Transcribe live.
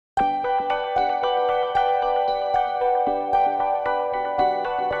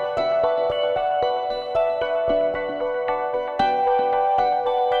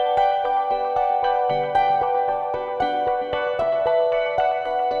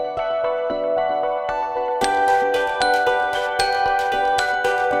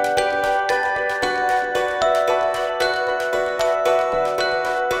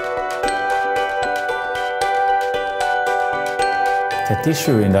The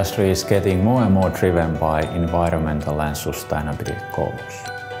tissue industry is getting more and more driven by environmental and sustainability goals.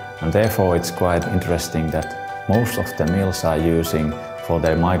 And therefore it's quite interesting that most of the mills are using, for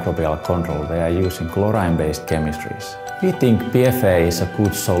their microbial control, they are using chlorine-based chemistries. We think PFA is a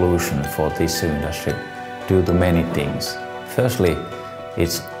good solution for tissue industry due to many things. Firstly,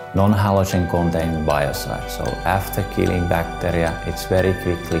 it's non-halogen containing biocide, so after killing bacteria, it's very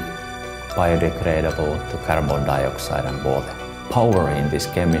quickly biodegradable to carbon dioxide and water. Power in this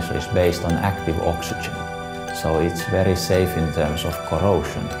chemistry is based on active oxygen, so it's very safe in terms of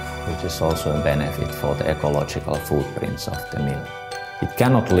corrosion, which is also a benefit for the ecological footprints of the mill. It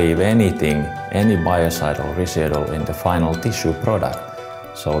cannot leave anything, any biocidal residual in the final tissue product,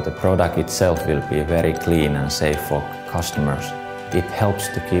 so the product itself will be very clean and safe for customers. It helps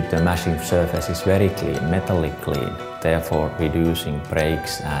to keep the machine surfaces very clean, metallic clean, therefore reducing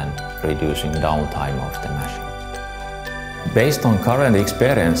breaks and reducing downtime of the machine. Based on current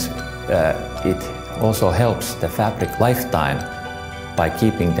experience, it also helps the fabric lifetime by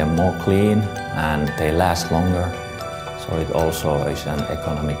keeping them more clean and they last longer, so it also is an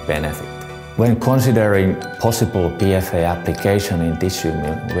economic benefit. When considering possible PFA application in tissue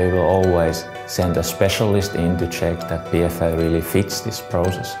mill, we will always send a specialist in to check that PFA really fits this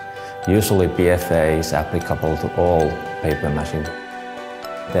process. Usually PFA is applicable to all paper machines.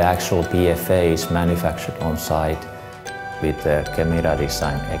 The actual PFA is manufactured on site with the Kemira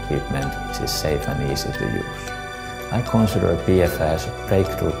design equipment, which is safe and easy to use. I consider PFA as a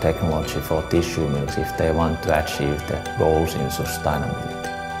breakthrough technology for tissue mills if they want to achieve the goals in sustainability.